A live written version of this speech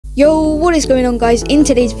Yo, what is going on guys? In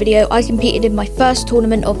today's video I competed in my first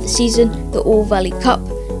tournament of the season, the All Valley Cup.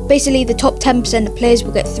 Basically the top 10% of players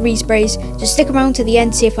will get 3 sprays, just stick around to the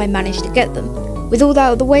end to see if I manage to get them. With all that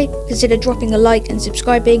out of the way, consider dropping a like and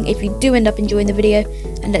subscribing if you do end up enjoying the video,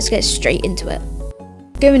 and let's get straight into it.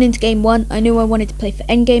 Going into game 1, I knew I wanted to play for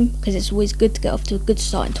endgame because it's always good to get off to a good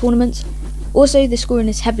start in tournaments. Also, the scoring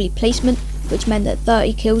is heavily placement, which meant that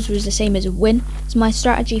 30 kills was the same as a win, so my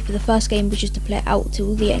strategy for the first game was just to play it out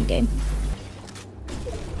till the end game.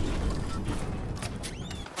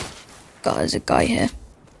 God, there's a guy here.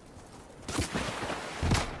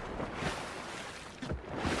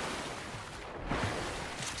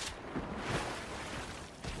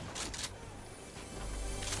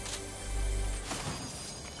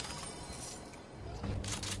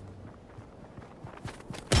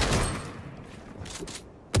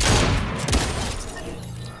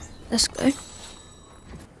 Let's go.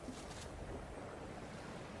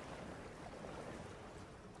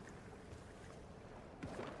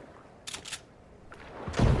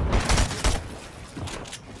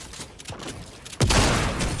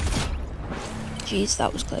 Jeez,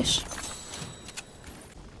 that was close.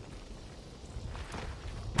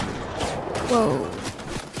 Whoa.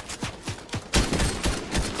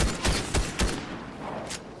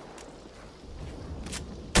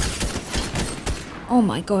 Oh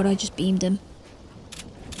my god, I just beamed him.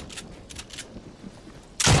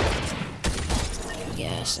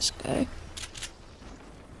 Yes, let's go.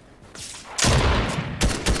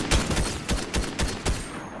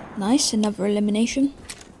 Nice, another elimination.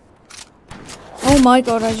 Oh my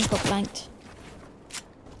god, I just got blanked.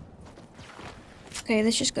 Okay,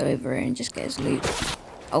 let's just go over here and just get his loot.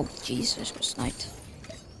 Oh, jeez, I just got sniped.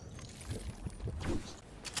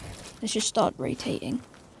 Let's just start rotating.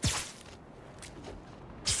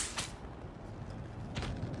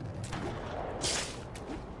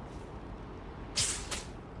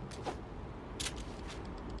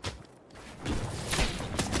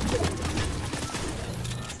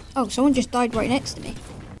 Oh, someone just died right next to me.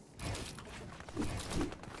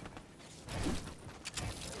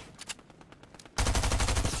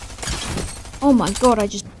 Oh my god, I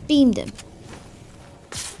just beamed him.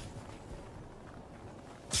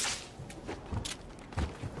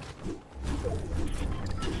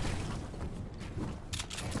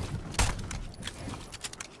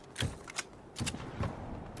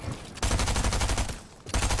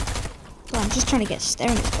 God, I'm just trying to get a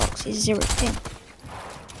stare in his box. He's 0 ping.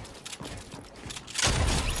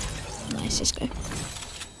 Nice, let's go.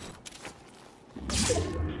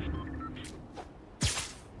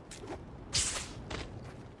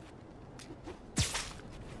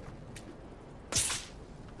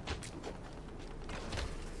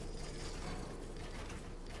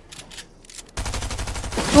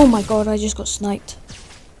 Oh my god, I just got sniped.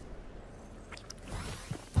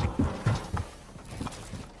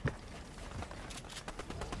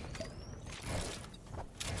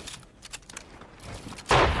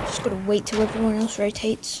 Just gotta wait till everyone else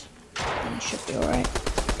rotates, and it should be alright.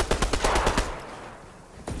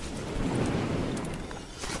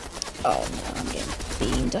 Oh no, I'm getting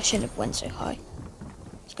beamed. I shouldn't have went so high.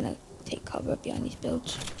 I'm just gonna take cover behind these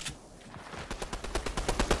builds.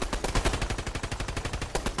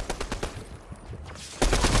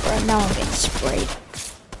 Right, now I'm getting sprayed.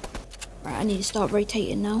 Right, I need to start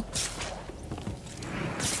rotating now.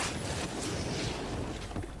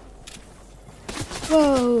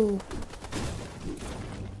 Whoa!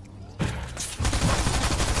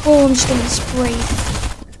 Oh, I'm just getting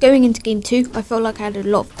sprayed. Going into game 2, I felt like I had a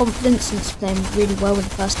lot of confidence since playing really well in the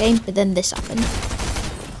first game, but then this happened.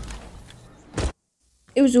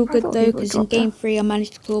 It was all good though, because in game 3 I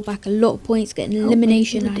managed to claw back a lot of points, getting an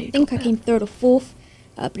elimination. I think I came 3rd or 4th.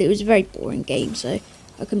 But it was a very boring game, so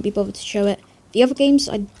I couldn't be bothered to show it. The other games,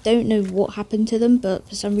 I don't know what happened to them, but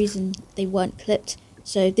for some reason they weren't clipped.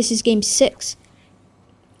 So this is game 6.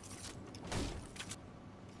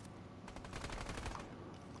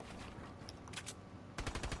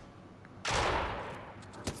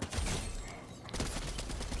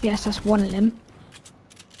 Yes, that's one of them.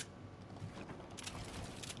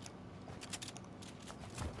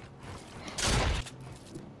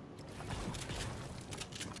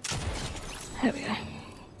 There we go.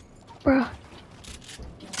 Bruh.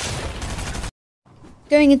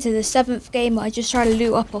 Going into the 7th game, I just tried to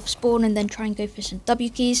loot up off spawn and then try and go for some W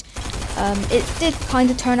keys. It did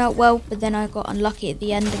kind of turn out well, but then I got unlucky at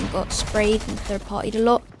the end and got sprayed and third partied a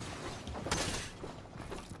lot.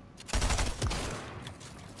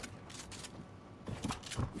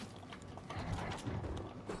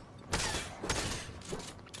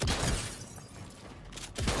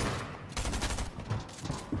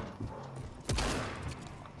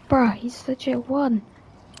 Bruh, he's legit won.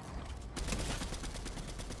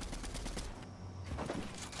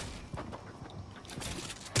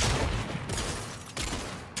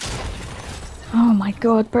 Oh my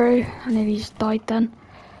god, bro. I nearly just died then.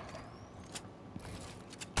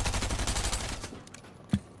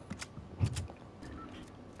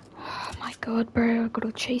 Oh my god, bro. I've got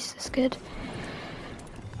to chase this kid.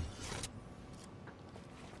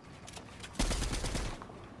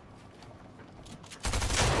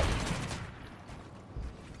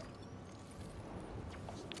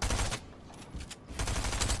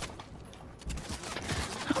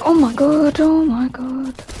 Oh my god, oh my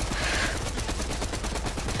god.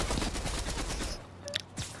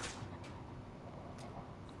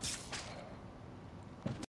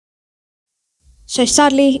 So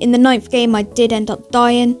sadly, in the 9th game I did end up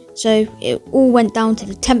dying, so it all went down to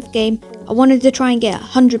the 10th game. I wanted to try and get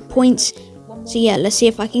 100 points, so yeah, let's see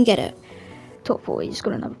if I can get it. Top 40, just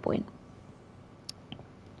got another point.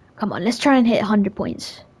 Come on, let's try and hit 100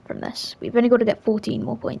 points from this. We've only got to get 14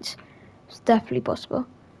 more points. It's definitely possible.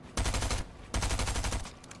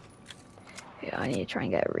 Yeah, I need to try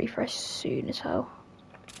and get a refresh soon as hell.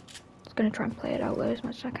 Just gonna try and play it out though as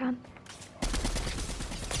much as I can.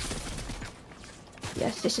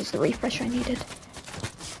 Yes, this is the refresh I needed.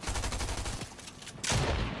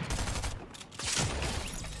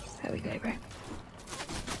 There we go, bro.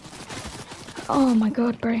 Oh my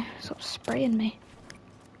god, bro. Stop spraying me.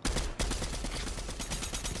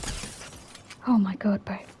 Oh my god,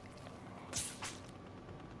 bro.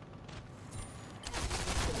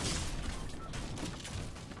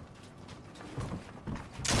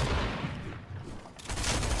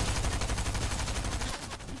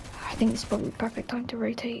 I think this is probably the perfect time to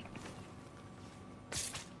rotate.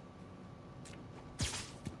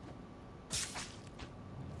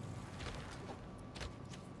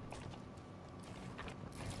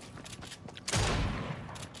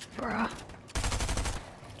 Bruh.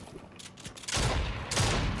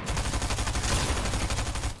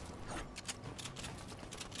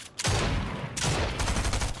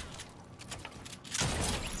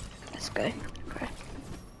 Let's go. Okay.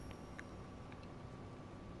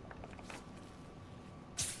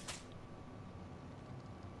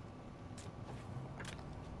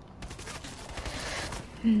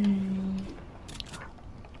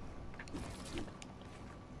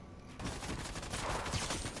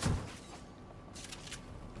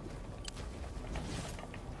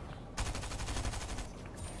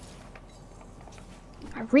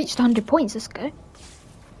 I've reached 100 points, let's go.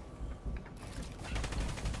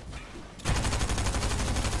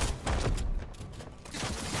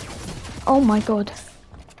 Oh my god.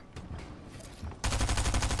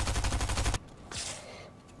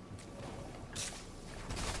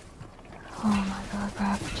 Oh my god, bro,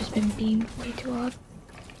 I've just been beamed way too hard.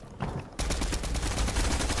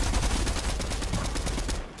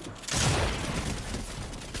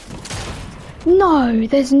 No,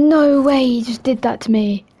 there's no way he just did that to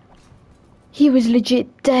me. He was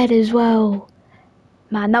legit dead as well.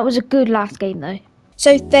 Man, that was a good last game though.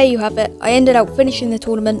 So there you have it. I ended up finishing the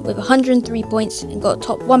tournament with 103 points and got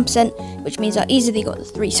top 1%, which means I easily got the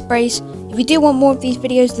 3 sprays. If you do want more of these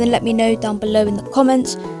videos, then let me know down below in the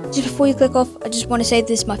comments. Just before you click off, I just want to say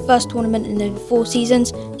this is my first tournament in over 4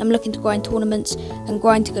 seasons. And I'm looking to grind tournaments and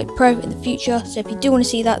grind to go pro in the future. So if you do want to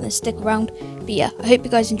see that, then stick around. But yeah, I hope you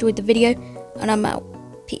guys enjoyed the video, and I'm out.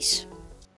 Peace.